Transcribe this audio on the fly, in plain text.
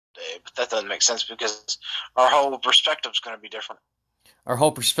holiday, but that doesn't make sense because our whole perspective is going to be different. Our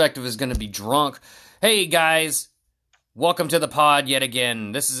whole perspective is going to be drunk. Hey, guys. Welcome to the pod yet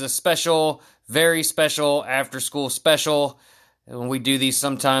again. This is a special, very special after-school special. And we do these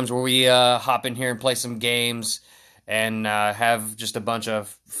sometimes where we hop in here and play some games and have just a bunch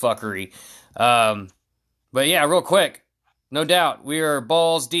of fuckery. But yeah, real quick. No doubt, we are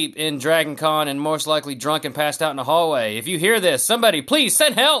balls deep in Dragon Con and most likely drunk and passed out in the hallway. If you hear this, somebody please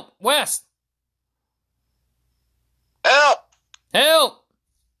send help! West! Help! Help!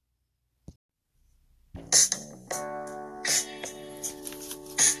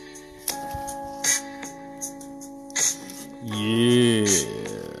 Yeah.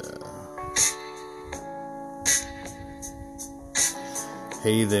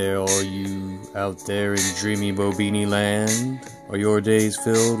 Hey there, all you out there in dreamy Bobini land. Are your days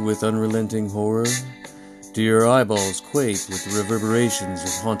filled with unrelenting horror? Do your eyeballs quake with the reverberations of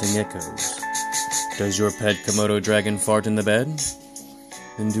haunting echoes? Does your pet Komodo dragon fart in the bed?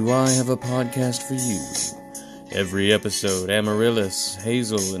 Then do I have a podcast for you. Every episode, Amaryllis,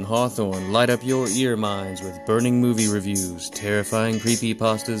 Hazel, and Hawthorne light up your ear minds with burning movie reviews, terrifying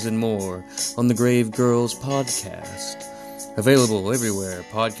creepypastas, and more on the Grave Girls podcast. Available everywhere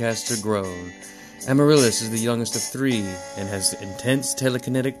podcasts are grown. Amaryllis is the youngest of 3 and has intense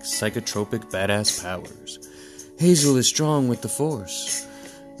telekinetic, psychotropic, badass powers. Hazel is strong with the Force.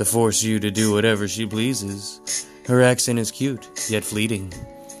 The Force you to do whatever she pleases. Her accent is cute, yet fleeting.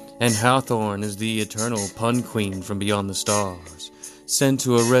 And Hawthorne is the eternal pun queen from beyond the stars, sent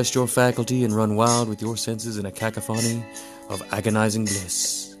to arrest your faculty and run wild with your senses in a cacophony of agonizing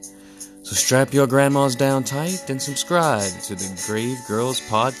bliss. So strap your grandmas down tight and subscribe to the Grave Girls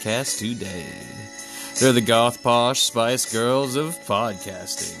podcast today. They're the goth posh Spice Girls of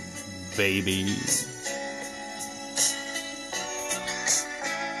podcasting, baby.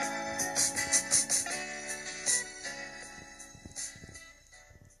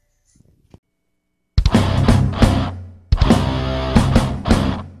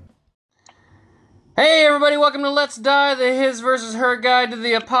 Hey everybody, welcome to Let's Die, the His vs. Her Guide to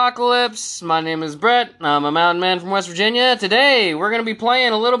the Apocalypse. My name is Brett, I'm a mountain man from West Virginia. Today, we're going to be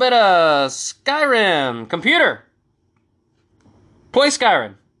playing a little bit of Skyrim. Computer, play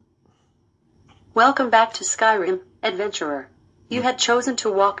Skyrim. Welcome back to Skyrim, adventurer. You had chosen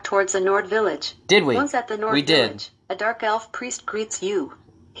to walk towards the Nord village. Did we? Once at the Nord we village, a dark elf priest greets you.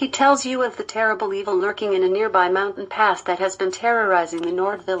 He tells you of the terrible evil lurking in a nearby mountain pass that has been terrorizing the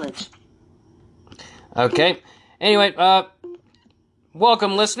Nord village. Okay. Anyway,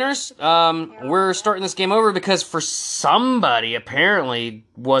 welcome listeners. We're starting this game over because for somebody apparently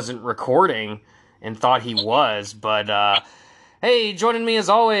wasn't recording and thought he was, but, hey, joining me as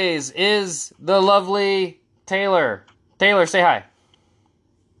always is the lovely Taylor. Taylor, say hi.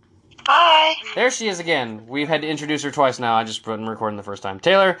 Hi. There she is again. We've had to introduce her twice now. I just wasn't recording the first time.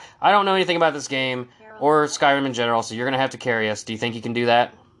 Taylor, I don't know anything about this game or Skyrim in general, so you're going to have to carry us. Do you think you can do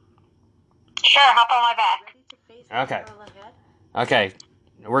that? Sure, hop on my back. Okay.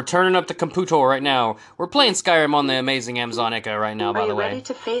 We're turning up the computer right now. We're playing Skyrim on the amazing Amazon Echo right now, by the way. Are you ready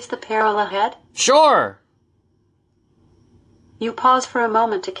to face the peril ahead? Sure! You pause for a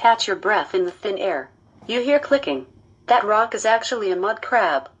moment to catch your breath in the thin air. You hear clicking. That rock is actually a mud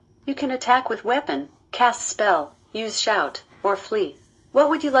crab. You can attack with weapon, cast spell, use shout, or flee. What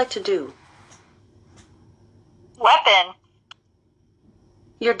would you like to do? Weapon.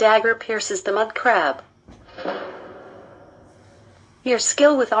 Your dagger pierces the mud crab. Your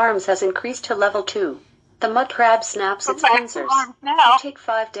skill with arms has increased to level 2. The mud crab snaps its pincers. You take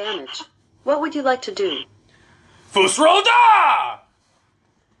 5 damage. What would you like to do? Fusroda!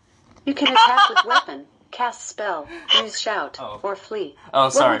 You can attack with weapon, cast spell, use shout, or flee. Oh,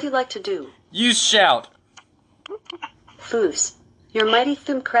 sorry. What would you like to do? Use shout. Foos. Your mighty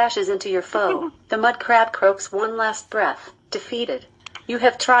thumb crashes into your foe. The mud crab croaks one last breath. Defeated. You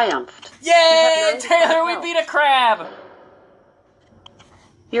have triumphed. Yay! Taylor, we beat a crab!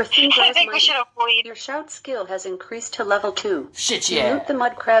 Your thumb I grows think we mighty. should have fleed. Your shout skill has increased to level 2. Shit, You yeah. loot the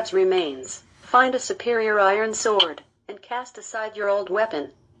mud crab's remains, find a superior iron sword, and cast aside your old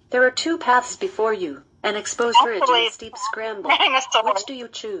weapon. There are 2 paths before you, an exposed ridge and a steep scramble. Which do you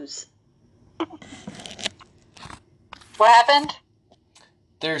choose? What happened?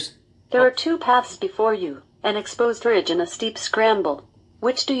 There are 2 paths before you, an exposed ridge and a steep scramble.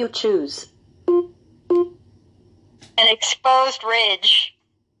 Which do you choose? An exposed ridge.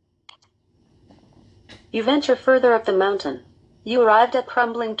 You venture further up the mountain. You arrived at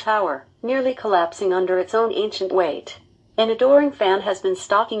Crumbling Tower, nearly collapsing under its own ancient weight. An adoring fan has been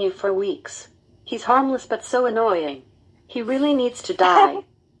stalking you for weeks. He's harmless but so annoying. He really needs to die.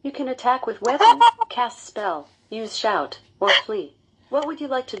 You can attack with weapon, cast spell, use shout, or flee. What would you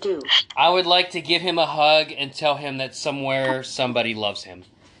like to do? I would like to give him a hug and tell him that somewhere somebody loves him.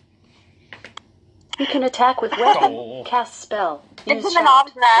 You can attack with weapon, Oh. cast spell, use It's an shout,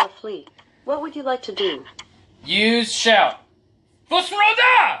 autograph. or flee. What would you like to do? Use shout.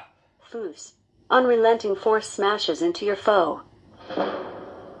 Fusroda! Foos. Unrelenting force smashes into your foe.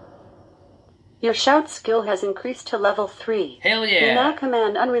 Your shout skill has increased to level 3. Hell You now yeah.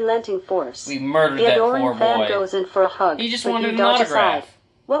 command unrelenting force. We murdered The that adoring poor fan boy. goes in for a hug. He just but wanted you an dodge autograph. aside.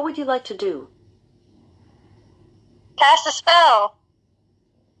 What would you like to do? Cast a spell.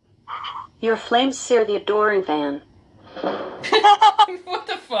 Your flames sear the adoring fan. What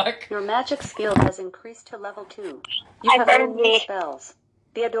the fuck? Your magic skill has increased to level 2. You I have burned new me. spells.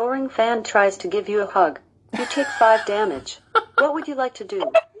 The adoring fan tries to give you a hug. You take 5 damage. What would you like to do?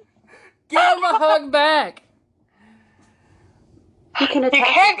 Give him a hug back. You can attack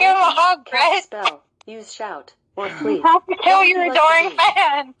can't with give him a weapon, hug, cast Brett. spell, use shout, or flee. Have to kill would your you like to adoring do?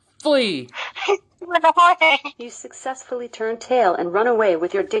 fan. Flee. You're annoying. You successfully turn tail and run away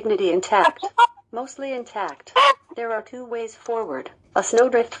with your dignity intact. Mostly intact. There are 2 ways forward, a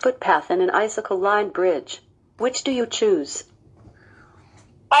snowdrift footpath and an icicle-lined bridge. Which do you choose?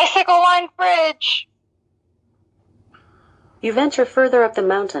 Bicycle line bridge. You venture further up the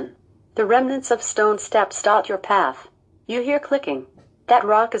mountain. The remnants of stone steps dot your path. You hear clicking. That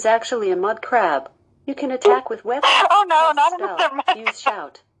rock is actually a mud crab. You can attack with weapon, Oh no, cast not spell, another mud use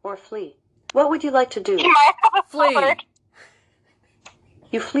shout, or flee. What would you like to do? You might have a Flee. sword.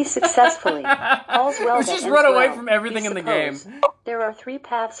 You flee successfully. All's well Let's that just ends run away well. from everything You in the game. suppose. There are 3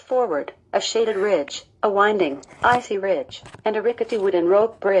 paths forward, a shaded ridge, a winding, icy ridge, and a rickety wooden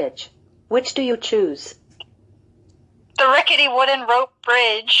rope bridge. Which do you choose? The rickety wooden rope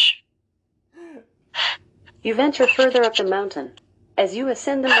bridge. You venture further up the mountain. As you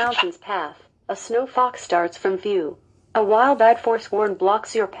ascend the mountain's path, a snow fox starts from view. A wild-eyed forsworn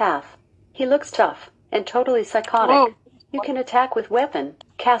blocks your path. He looks tough and totally psychotic. Whoa. You can attack with weapon,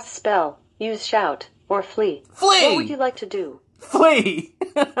 cast spell, use shout, or flee. Flee. What would you like to do? Flee.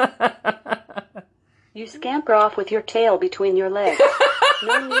 You scamper off with your tail between your legs.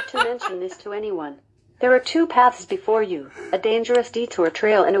 No need to mention this to anyone. There are 2 paths before you, a dangerous detour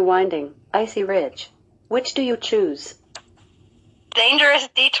trail and a winding, icy ridge. Which do you choose? Dangerous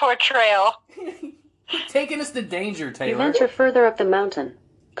detour trail. Taking us to danger, You Taylor. venture further up the mountain.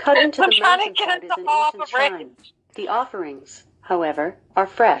 Cut into I'm the trying to mountainside get is us an off ancient the bridge. shrine. The offerings, however, are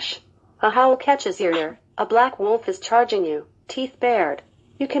fresh. A howl catches your ear. A black wolf is charging you, teeth bared.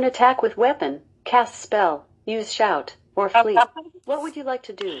 You can attack with weapon, cast spell, use shout, or flee. What would you like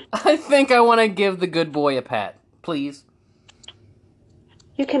to do? I think I want to give the good boy a pat. Please.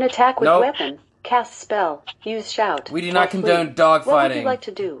 You can attack with Nope. weapon, cast spell, use shout. We do or not flee. condone What would dogfighting. you like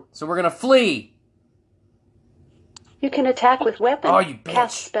to do? So we're gonna flee. You can attack with weapon, Oh, you bitch.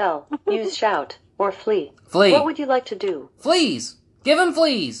 cast spell, use shout, or flee. Flee. What would you like to do? Fleas. Give him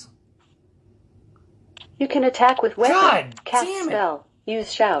fleas. You can attack with weapon, God cast damn it. spell,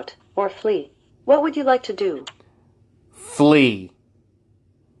 use shout, or flee. What would you like to do? Flee.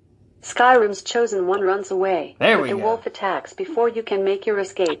 Skyrim's chosen one runs away. There but we the go. wolf attacks before you can make your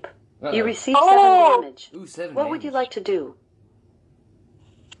escape. Uh-oh. You receive Oh. 7 damage. Ooh, 7 What would you like to do?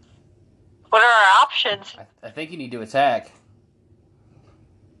 What are our options? I think you need to attack.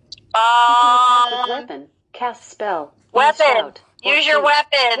 You can attack with Um, weapon, cast spell, use weapon. shout, or Use your flee. What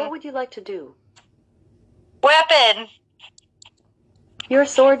weapon. would you like to do? Weapon. Your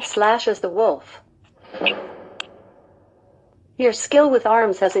sword slashes the wolf. Your skill with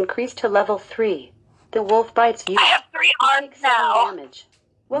arms has increased to level 3. The wolf bites you. I have 3 You arms take 7 now. damage.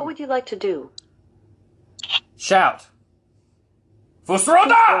 What would you like to do? Shout.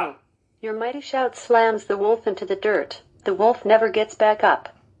 Fusroda! Your mighty shout slams the wolf into the dirt. The wolf never gets back up.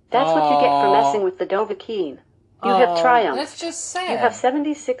 That's what you get for Aw. messing with the Dovahkiin. You have triumphed. That's just sad. You have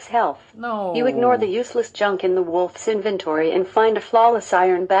 76 health. No. You ignore the useless junk in the wolf's inventory and find a flawless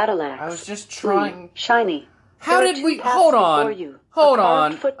iron battle axe. I was just Ooh, trying. shiny. How There are did 2 we? paths Hold before on. you, Hold a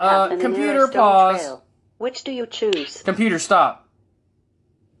carved on. footpath and a Computer narrow stone pause. trail. Which do you choose? Computer stop.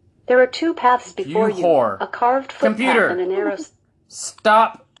 There are 2 paths before You you. whore. A carved footpath Computer. and a narrow.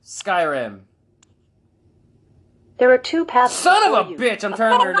 Stop Skyrim. There are 2 paths. Son before of a you. bitch! I'm A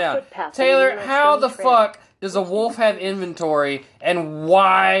turning her carved down. footpath and a Taylor, narrow how stone the trail. fuck does a wolf have inventory, and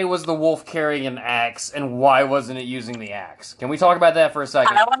why was the wolf carrying an axe, and why wasn't it using the axe? Can we talk about that for a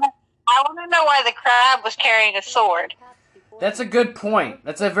second? I want to know why the crab was carrying a sword. That's a good point.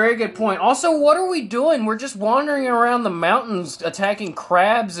 That's a very good point. Also, what are we doing? We're just wandering around the mountains attacking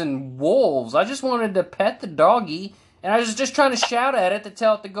crabs and wolves. I just wanted to pet the doggy and I was just trying to shout at it to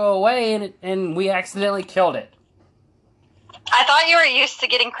tell it to go away, and we accidentally killed it. I thought you were used to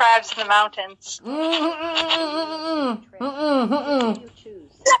getting crabs in the mountains.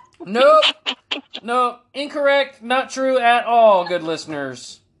 Nope. Incorrect. Not true at all, good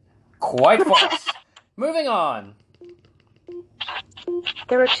listeners. Quite false. Moving on.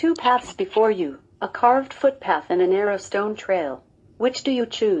 There are two paths before you, a carved footpath and a narrow stone trail. Which do you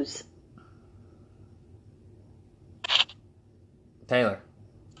choose? Taylor.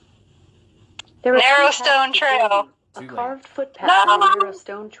 There are Narrow two stone paths before trail. you, a Too carved footpath and a narrow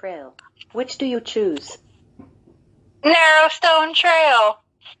stone trail. Which do you choose? Narrow stone trail.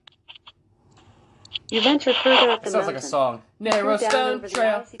 You venture further up the Sounds mountain. like a song. You Narrow go down stone over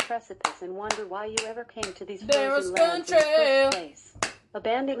trail. the icy precipice and wonder why you ever came to these Narrow frozen stone lands in the trail. first place. A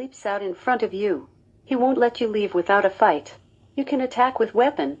bandit leaps out in front of you. He won't let you leave without a fight. You can attack with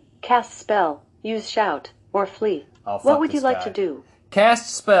weapon, cast spell, use shout, or flee. Oh, fuck What would you this like guy. to do?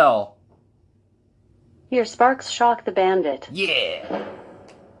 Cast spell. Your sparks shock the bandit. Yeah.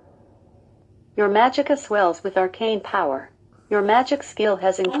 Your magicka swells with arcane power. Your magic skill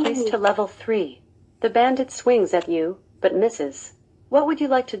has increased to level 3. The bandit swings at you, but misses. What would you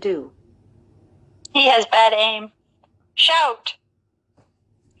like to do? He has bad aim. Shout.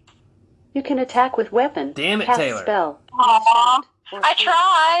 You can attack with weapon, Damn it, cast Taylor. spell, use Aw, shout, or I flee.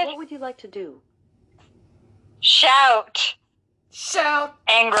 tried. What would you like to do? Shout. Shout.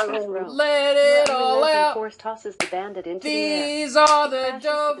 Angrily. Let it Your all unrelenting out. force tosses the bandit into the air. These are He the crashes to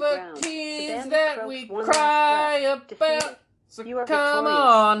the ground. The Dovahkiins bandit that croaks we one cry last breath. about. Defeated. So You are come victorious.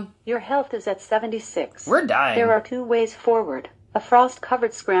 on. Your health is at 76. We're dying. There are two ways forward, a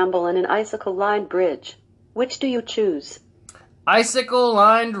frost-covered scramble and an icicle-lined bridge. Which do you choose?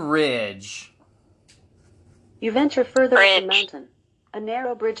 Icicle-lined ridge. You venture further up the Bridge. mountain. A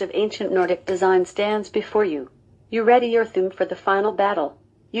narrow bridge of ancient Nordic design stands before you. You ready your thumb for the final battle.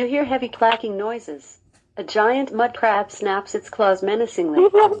 You hear heavy clacking noises. A giant mud crab snaps its claws menacingly. You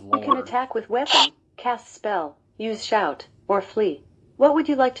can Lord. attack with weapon, cast spell, use shout, or flee. What would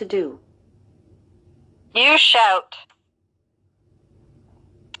you like to do? You shout.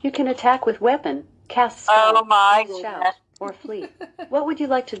 You can attack with weapon, cast spell, Oh my use shout, goodness. or flee. What would you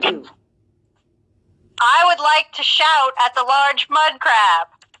like to do? I would like to shout at the large mud crab.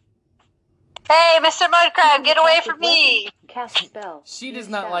 Hey, Mr. Mud Crab, get away from me! Cast spell. She use does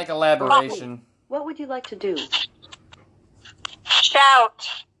not shout, like or elaboration. flee. What would you like to do? Shout.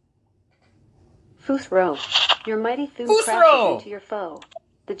 Futhro. Your mighty thumb Futhro! crashes into your foe.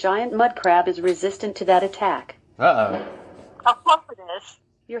 The giant mud crab is resistant to that attack. Uh-oh. Of course it is.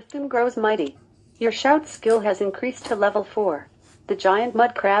 Your thumb grows mighty. Your shout skill has increased to level 4. The giant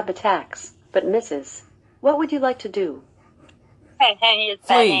mud crab attacks, but misses. What would you like to do? Hey, it's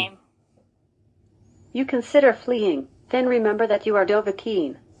that Flee. name. You consider fleeing, then remember that you are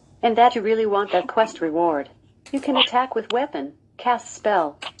Dovahkiin, and that you really want that quest reward. You can attack with weapon, cast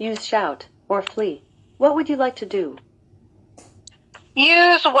spell, use shout, or flee. What would you like to do?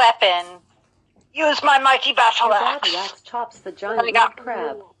 Use weapon. Use my mighty battle Your axe. battle axe chops the I giant got mud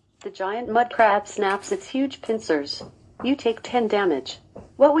crab. The giant mud crab snaps its huge pincers. You take 10 damage.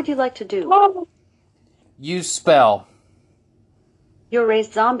 What would you like to do? Use spell. Your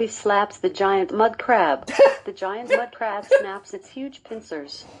raised zombie slaps the giant mud crab. The giant mud crab snaps its huge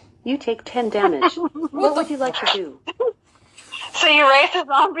pincers. You take 10 damage. What would you like to do? So you raise a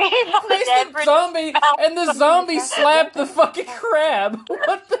zombie from the Raise dead the for zombie, and the zombie slapped the fucking crab.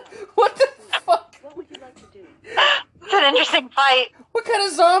 What the fuck? What would you like to do? It's an interesting fight. What kind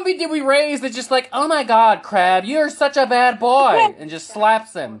of zombie did we raise that's just like, oh my god, crab, you're such a bad boy, and just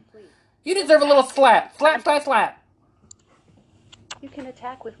slaps him? You deserve a little slap. Slap, slap, slap. You can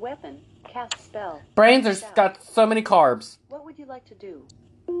attack with weapon, cast spell. Brains are got so many carbs. What would you like to do?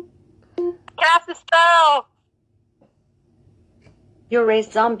 Cast a spell. Your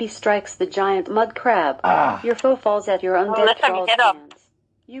raised zombie strikes the giant mud crab. Ah. Your foe falls at your undead let's thrall's get up. hands.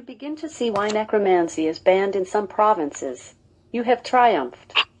 You begin to see why necromancy is banned in some provinces. You have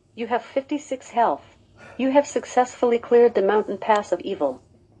triumphed. You have 56 health. You have successfully cleared the mountain pass of evil.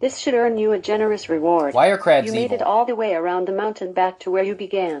 This should earn you a generous reward. Why are crabs You made evil? it all the way around the mountain back to where you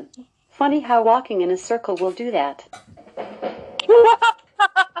began. Funny how walking in a circle will do that.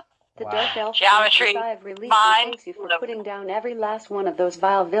 The Wow. dark elf Geometry. breathes a sigh of relief Mind. and thanks you for putting down every last one of those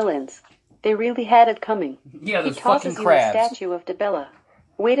vile villains. They really had it coming. Yeah, He those tosses fucking you a crabs. statue of Debella.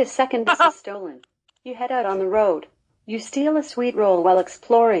 Wait a second, this is stolen. You head out on the road. You steal a sweet roll while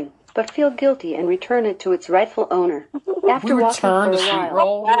exploring, but feel guilty and return it to its rightful owner. After We walking returned for a a sweet while,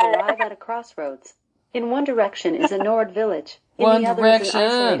 roll? you arrive at a crossroads. In one direction is a Nord village. In One the other is an direction.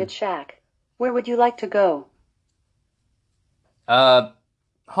 isolated shack. Where would you like to go?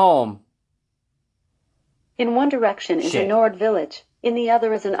 Home. In one direction is a Shit. Nord village. In the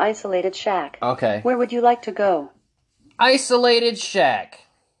other is an isolated shack. Okay. Where would you like to go? Isolated shack.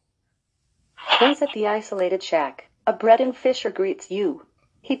 Once at the isolated shack, a Breton fisher greets you.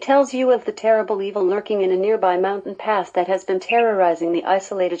 He tells you of the terrible evil lurking in a nearby mountain pass that has been terrorizing the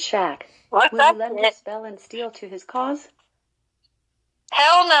isolated shack. What's Will that? you lend your spell and steel to his cause?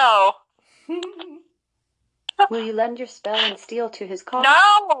 Hell no. Will you lend your spell and steel to his cause?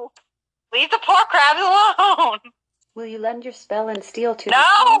 No. Leave the poor crabs alone. Will you lend your spell and steel to his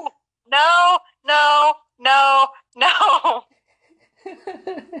cause? No. No. No. No. No.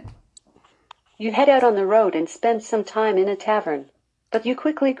 You head out on the road and spend some time in a tavern. But you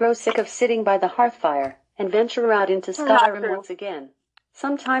quickly grow sick of sitting by the hearth fire and venture out into Not Skyrim true. once again.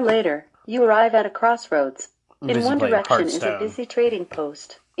 Some time later, you arrive at a crossroads. In Busy one playing direction is a Hearthstone. busy trading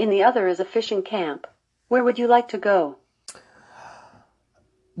post. In the other is a fishing camp. Where would you like to go?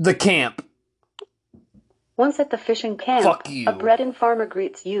 The camp. Once at the fishing camp, Fuck you. a Breton farmer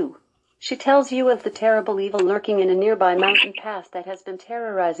greets you. She tells you of the terrible evil lurking in a nearby mountain pass that has been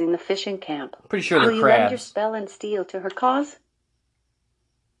terrorizing the fishing camp. Pretty sure Will they're you lend your crabs. spell and steel to her cause?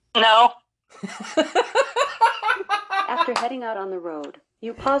 No. After heading out on the road,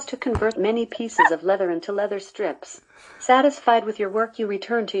 you pause to convert many pieces of leather into leather strips. Satisfied with your work, you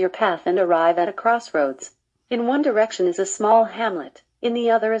return to your path and arrive at a crossroads. In one direction is a small hamlet. In the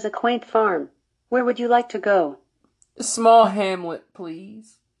other is a quaint farm. Where would you like to go? A small hamlet,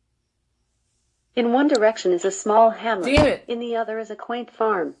 please. In one direction is a small hamlet. Damn it. In the other is a quaint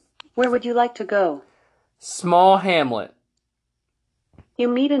farm. Where would you like to go? Small hamlet. You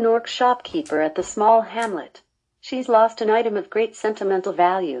meet an orc shopkeeper at the small hamlet. She's lost an item of great sentimental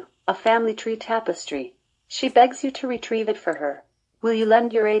value, a family tree tapestry. She begs you to retrieve it for her. Will you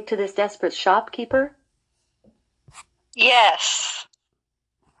lend your aid to this desperate shopkeeper? Yes.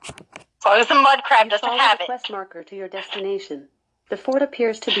 As long as the mud crab You doesn't follow have the it. quest marker to your destination. The fort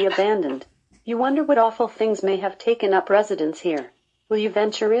appears to be abandoned. You wonder what awful things may have taken up residence here. Will you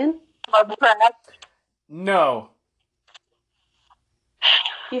venture in? Mud crab. No.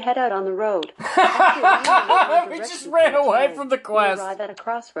 You head out on the road. We just ran away from the You quest. arrive at a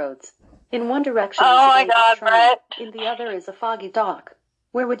crossroads. In one direction Oh is a my village God, shrine. Brett. In the other is a foggy dock.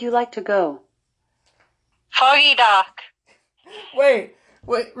 Where would you like to go? Foggy dock. Wait,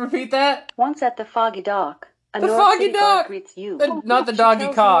 repeat that? Once at the foggy dock, a The North foggy City guard dock! greets you. Not the She doggy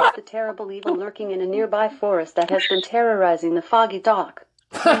tells cock. you of the terrible evil lurking in a nearby forest that has been terrorizing the foggy dock.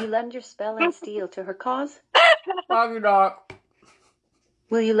 Will you lend your spell and steel to her cause? Foggy dock.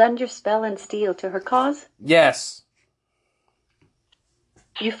 Will you lend your spell and steel to her cause? Yes.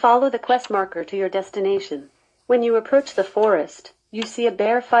 You follow the quest marker to your destination. When you approach the forest, you see a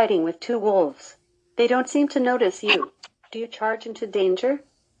bear fighting with two wolves. They don't seem to notice you. Do you charge into danger?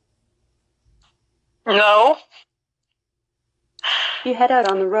 No. You head out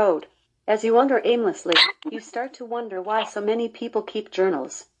on the road. As you wander aimlessly, you start to wonder why so many people keep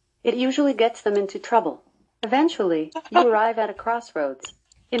journals. It usually gets them into trouble. Eventually, you arrive at a crossroads.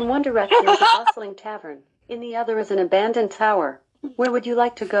 In one direction is a bustling tavern. In the other is an abandoned tower. Where would you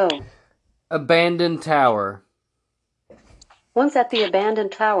like to go? Abandoned tower. Once at the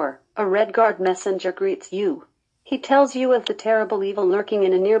abandoned tower, a Red Guard messenger greets you. He tells you of the terrible evil lurking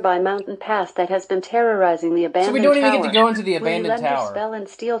in a nearby mountain pass that has been terrorizing the abandoned So tower. we don't even get to go into the Will you abandoned lend your tower. spell and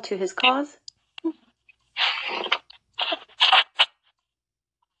steel to his cause?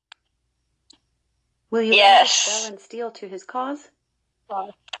 Will you lend your Yes. spell and steel to his cause?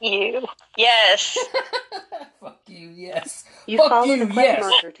 You. Yes. Fuck you, yes. You Fuck follow you, the quest yes.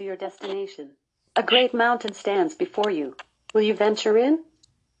 marker to your destination. A great mountain stands before you. Will you venture in?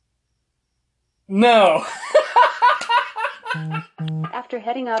 No. After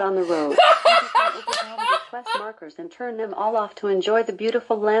heading out on the road, you become overwhelmed with quest markers and turn them all off to enjoy the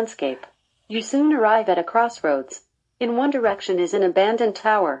beautiful landscape. You soon arrive at a crossroads. In one direction is an abandoned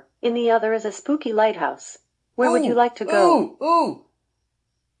tower. In the other is a spooky lighthouse. Where would you like to go? Ooh.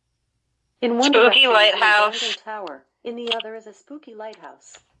 In one Spooky direction is an lighthouse. abandoned tower. In the other is a spooky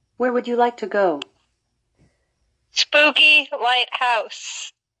lighthouse. Where would you like to go? Spooky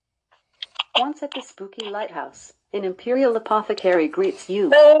lighthouse. Once at the spooky lighthouse, an imperial apothecary greets you.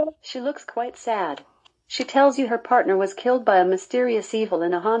 No. She looks quite sad. She tells you her partner was killed by a mysterious evil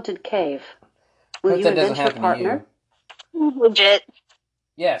in a haunted cave. Will Hope you that doesn't avenge her happen to partner? Legit.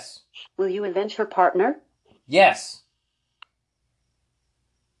 Yes. Will you avenge her partner? Yes.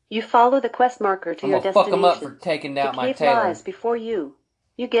 You follow the quest marker to I'm your gonna fuck destination. them up for taking out the my cave tailor. lies before you.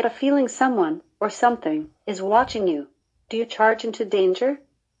 You get a feeling someone, or something, is watching you. Do you charge into danger?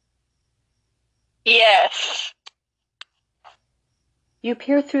 Yes. You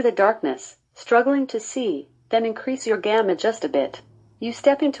peer through the darkness, struggling to see, then increase your gamma just a bit. You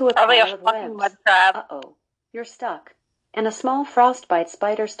step into a Probably pile a of fucking webs. mud crab. Uh-oh. You're stuck. And a small frostbite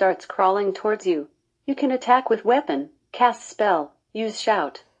spider starts crawling towards you. You can attack with weapon, cast spell, use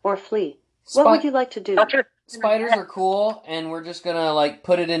shout, or flee. What would you like to do? Spiders are cool, and we're just gonna, like,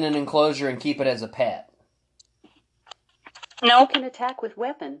 put it in an enclosure and keep it as a pet. You Nope. can attack with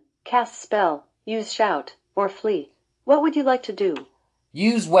weapon, cast spell, use shout, or flee. What would you like to do?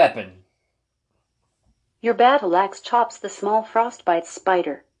 Use weapon. Your battle axe chops the small frostbite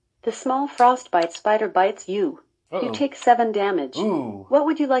spider. The small frostbite spider bites you. Uh-oh. You take 7 damage. Ooh. What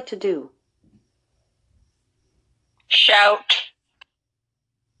would you like to do? Shout.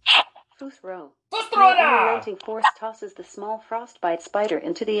 Fusro. Fusroda! Your unrelenting force tosses the small frostbite spider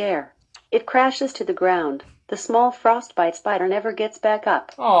into the air. It crashes to the ground. The small frostbite spider never gets back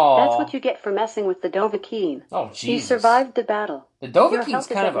up. Aww. That's what you get for messing with the Dovahkiin. Oh, Jesus. You survived the battle. The Your Dovahkiin's health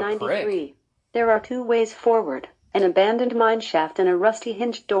is kind at of a prick. 93. There are 2 ways forward, an abandoned mine shaft and a rusty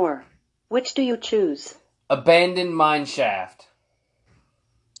hinged door. Which do you choose? Abandoned mine shaft.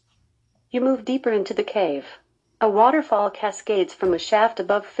 You move deeper into the cave. A waterfall cascades from a shaft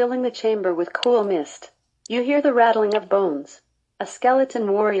above, filling the chamber with cool mist. You hear the rattling of bones. A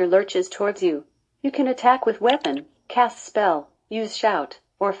skeleton warrior lurches towards you. You can attack with weapon, cast spell, use shout,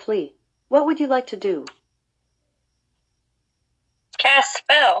 or flee. What would you like to do? Cast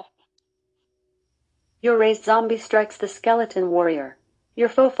spell. Your raised zombie strikes the skeleton warrior. Your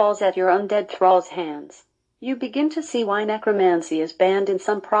foe falls at your undead thrall's hands. You begin to see why necromancy is banned in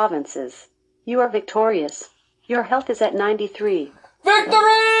some provinces. You are victorious. Your health is at 93.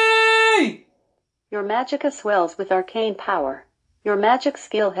 Victory! Your magicka swells with arcane power. Your magic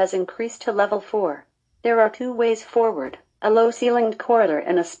skill has increased to level 4. There are 2 ways forward, a low-ceilinged corridor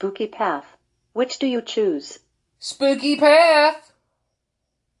and a spooky path. Which do you choose? Spooky path.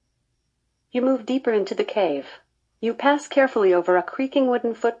 You move deeper into the cave. You pass carefully over a creaking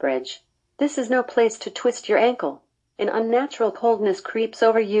wooden footbridge. This is no place to twist your ankle. An unnatural coldness creeps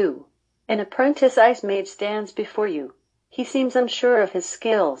over you. An apprentice ice mage stands before you. He seems unsure of his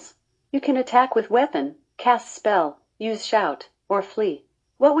skills. You can attack with weapon, cast spell, use shout, or flee.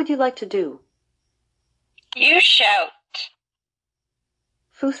 What would you like to do? You shout.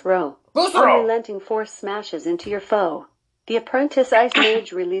 Fusro. Fusro! Unrelenting force smashes into your foe. The apprentice ice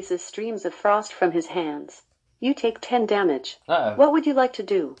mage releases streams of frost from his hands. You take 10 damage. Uh-oh. What would you like to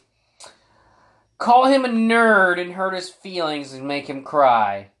do? Call him a nerd and hurt his feelings and make him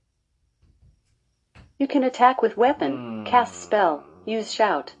cry. You can attack with weapon, cast spell, use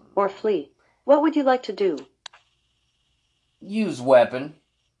shout, or flee. What would you like to do? Use weapon.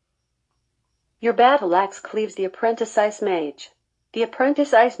 Your battle axe cleaves the apprentice ice mage. The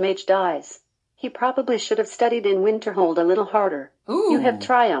apprentice ice mage dies. He probably should have studied in Winterhold a little harder. Ooh. You have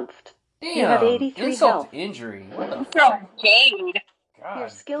triumphed. Damn. You have 83 Insult health. to injury. What the Throw fuck? jade. God, Your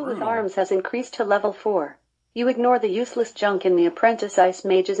skill with brutal. arms has increased to level 4. You ignore the useless junk in the apprentice ice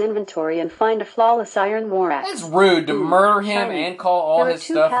mage's inventory and find a flawless iron war axe. That's rude to murder him Shiny. and call all There are his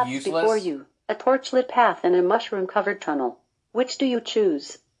 2 stuff paths useless. before you, a torchlit path and a mushroom-covered tunnel. Which do you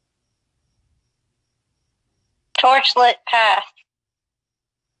choose? Torchlit path.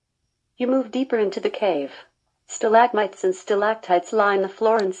 You move deeper into the cave. Stalagmites and stalactites line the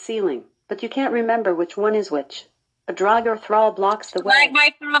floor and ceiling, but you can't remember which one is which. A Draugr thrall blocks the way.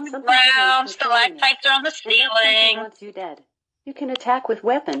 Stalagmites are on the Something ground. is controlling you. Stalactites are on the And that something ceiling. wants you dead. You can attack with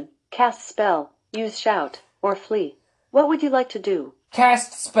weapon, cast spell, use shout, or flee. What would you like to do?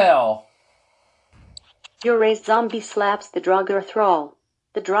 Cast spell. Your raised zombie slaps the Draugr thrall.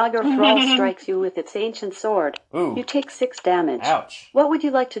 The Draugr thrall strikes you with its ancient sword. Ooh. You take 6 damage. Ouch. What would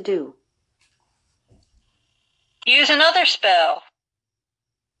you like to do? Use another spell.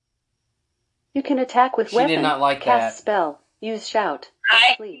 You can attack with She weapon, did not like cast that. spell, use shout, or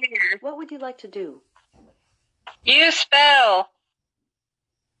I flee. hear. What would you like to do? Use spell.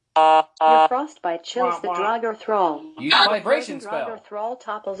 Your frostbite chills the Wah, wah. Draugr thrall. Use vibration The Draugr spell. thrall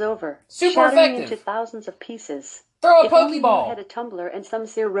topples over, Super shattering effective. into thousands of pieces. Throw a If only you Pokeball. had a tumbler and some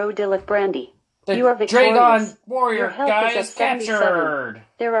Cyrodilic brandy. The You are victorious. Dragon warrior Your health guy is at is 77. captured.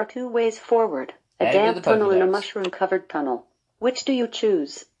 There are 2 ways forward, a Add to damp the tunnel and a Pokédex. mushroom-covered tunnel. Which do you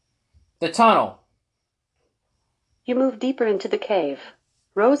choose? The tunnel. You move deeper into the cave.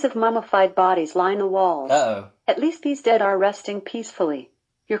 Rows of mummified bodies line the walls. Uh-oh. At least these dead are resting peacefully.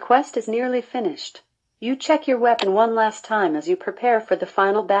 Your quest is nearly finished. You check your weapon one last time as you prepare for the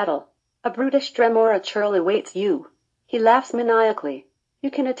final battle. A brutish Dremora churl awaits you. He laughs maniacally. You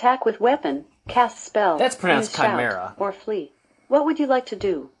can attack with weapon, cast spell, That's pronounced use shout, chimera. or flee. What would you like to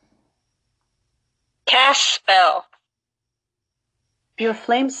do? Cast spell. Your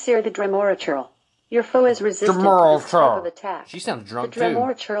flames sear the Dremora Your foe is resistant to this type of attack. She sounds drunk, the too.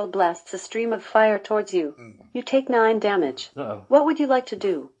 Dremora blasts a stream of fire towards you. You take 9 damage. Uh-oh. What would you like to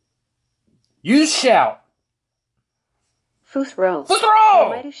do? Use shout. Futhro. Futhro! Your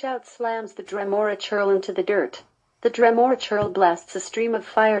mighty shout slams the Dremora into the dirt. The Dremora blasts a stream of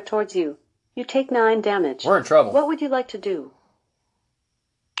fire towards you. You take 9 damage. We're in trouble. What would you like to do?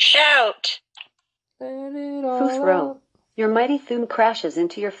 Shout. Futhro. Your mighty Thum crashes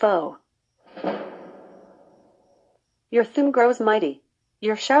into your foe. Your Thum grows mighty.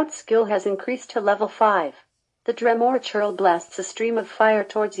 Your shout skill has increased to level 5. The Dremora blasts a stream of fire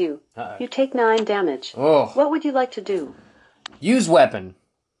towards you. Uh-oh. You take 9 damage. Oh. What would you like to do? Use weapon.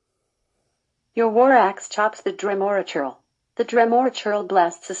 Your war axe chops the Dremora The Dremora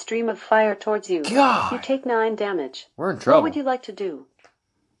blasts a stream of fire towards you. God. You take 9 damage. We're in trouble. What would you like to do?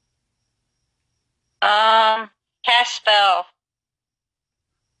 Cast spell.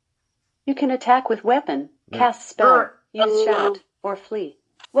 You can attack with weapon, cast spell, use shout, or flee.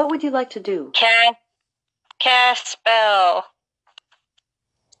 What would you like to do? Cast spell.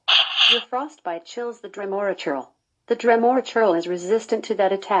 Your frostbite chills the Dremora The Dremora is resistant to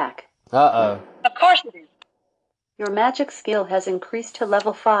that attack. Uh-oh. Of course it is. Your magic skill has increased to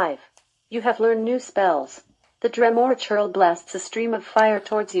level 5. You have learned new spells. The Dremora blasts a stream of fire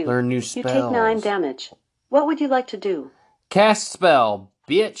towards you. Learn new You spells. take 9 damage. What would you like to do? Cast spell,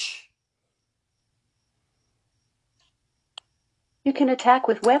 bitch. You can attack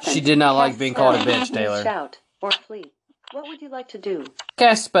with weapons. She did not like cast being called a spell, bitch, Taylor. use shout, or flee. What would you like to do?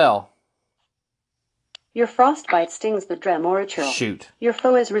 Cast spell. Your frostbite stings the Dremora Shoot. Your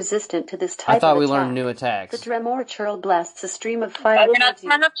foe is resistant to this type I thought of we attack. learned new The attacks. Dremora blasts a stream of fire We're not towards you.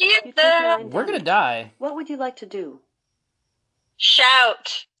 turn up to you, You take though. 9 We're gonna damage. die. What would you like to do?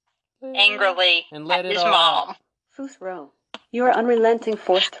 Shout angrily And let at it his all mom. out. Futhro. Your unrelenting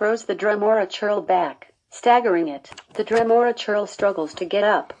force throws the Dremora back, staggering it. The Dremora struggles to get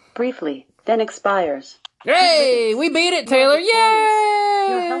up, briefly, then expires. Hey, we beat it, Taylor! Yay!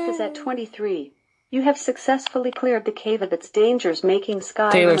 Your health is at 23. You have successfully cleared the cave of its dangers, making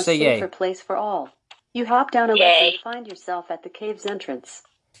Skyrim Taylor, a say yay. safer place for all. You hop down a ledge Yay. and find yourself at the cave's entrance.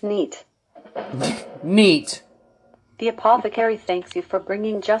 Neat. Neat. The apothecary thanks you for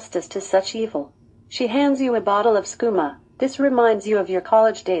bringing justice to such evil. She hands you a bottle of skooma. This reminds you of your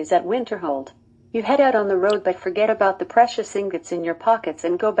college days at Winterhold. You head out on the road but forget about the precious ingots in your pockets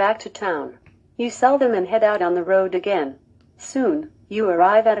and go back to town. You sell them and head out on the road again. Soon, you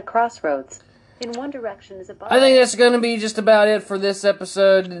arrive at a crossroads. In one direction is a bottle. I think that's going to be just about it for this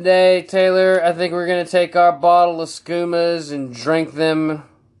episode today, Taylor. I think we're going to take our bottle of skoomas and drink them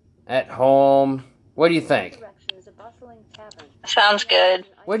at home. What do you think? Direction is a bustling tavern. Sounds good.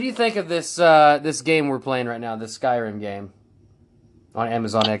 What do you think of this this game we're playing right now, this Skyrim game on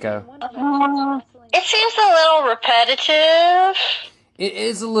Amazon Echo? It seems a little repetitive. It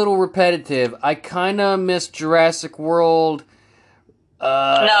is a little repetitive. I kind of miss Jurassic World.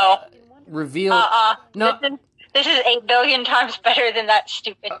 No. Reveal. No. This is 8 billion times better than that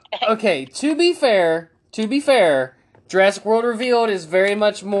stupid thing. Okay, to be fair, Jurassic World Revealed is very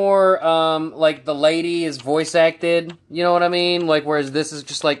much more, like the lady is voice acted, you know what I mean? Like, whereas this is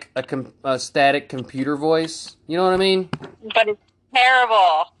just like a static computer voice, you know what I mean? But it's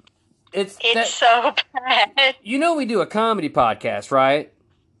terrible. It's So bad. you know we do a comedy podcast, right?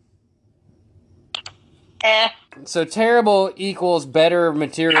 So terrible equals better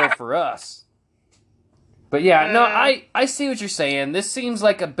material for us. But yeah, no, I see what you're saying. This seems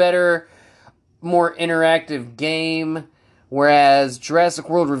like a better, more interactive game, whereas Jurassic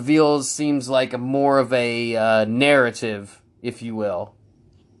World Reveals seems like a more of a narrative, if you will.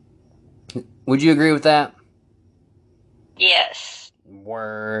 Would you agree with that? Yes.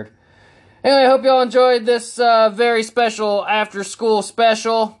 Word. Anyway, I hope y'all enjoyed this very special after-school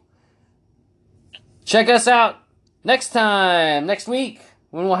special. Check us out next week,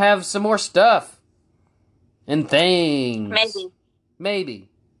 when we'll have some more stuff and things. Maybe.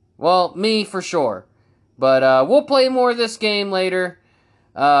 Well, me for sure. But we'll play more of this game later.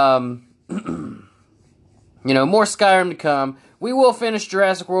 More Skyrim to come. We will finish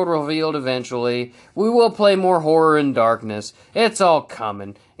Jurassic World Revealed eventually. We will play more Horror and Darkness. It's all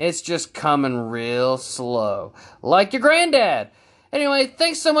coming. It's just coming real slow. Like your granddad. Anyway,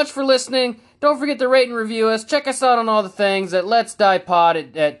 thanks so much for listening. Don't forget to rate and review us. Check us out on all the things at Let's Die Pod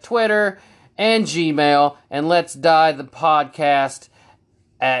at Twitter and Gmail. And Let's Die the Podcast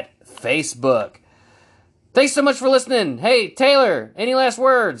at Facebook. Thanks so much for listening. Hey, Taylor, any last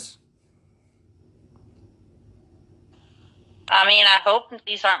words? I mean, I hope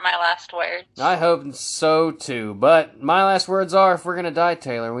these aren't my last words. I hope so too. But my last words are, if we're gonna die,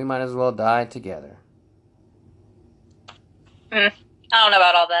 Taylor, we might as well die together. I don't know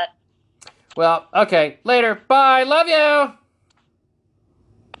about all that. Well, okay. Later. Bye. Love you.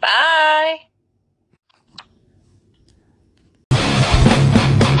 Bye.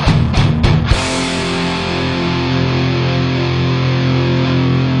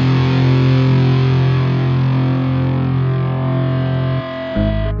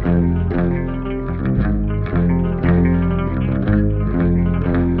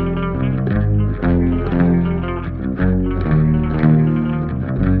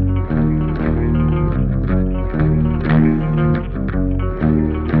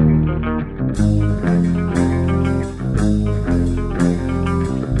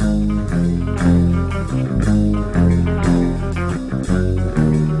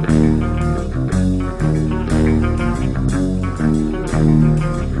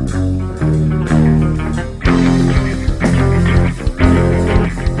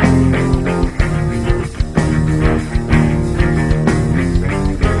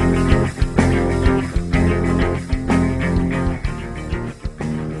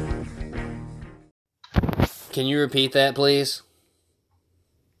 Can you repeat that, please?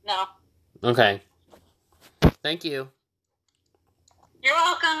 No. Okay. Thank you. You're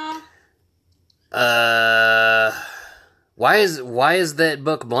welcome. Why is that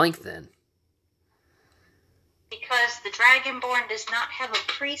book blank then? Because the Dragonborn does not have a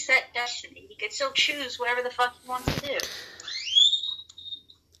preset destiny. He can still choose whatever the fuck he wants to do.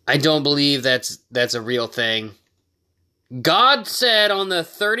 I don't believe that's a real thing. God said on the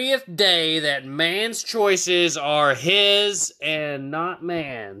 30th day that man's choices are his and not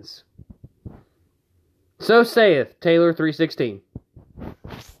man's. So saith Taylor 3:16.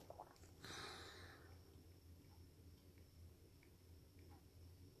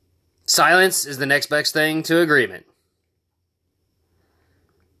 Silence is the next best thing to agreement.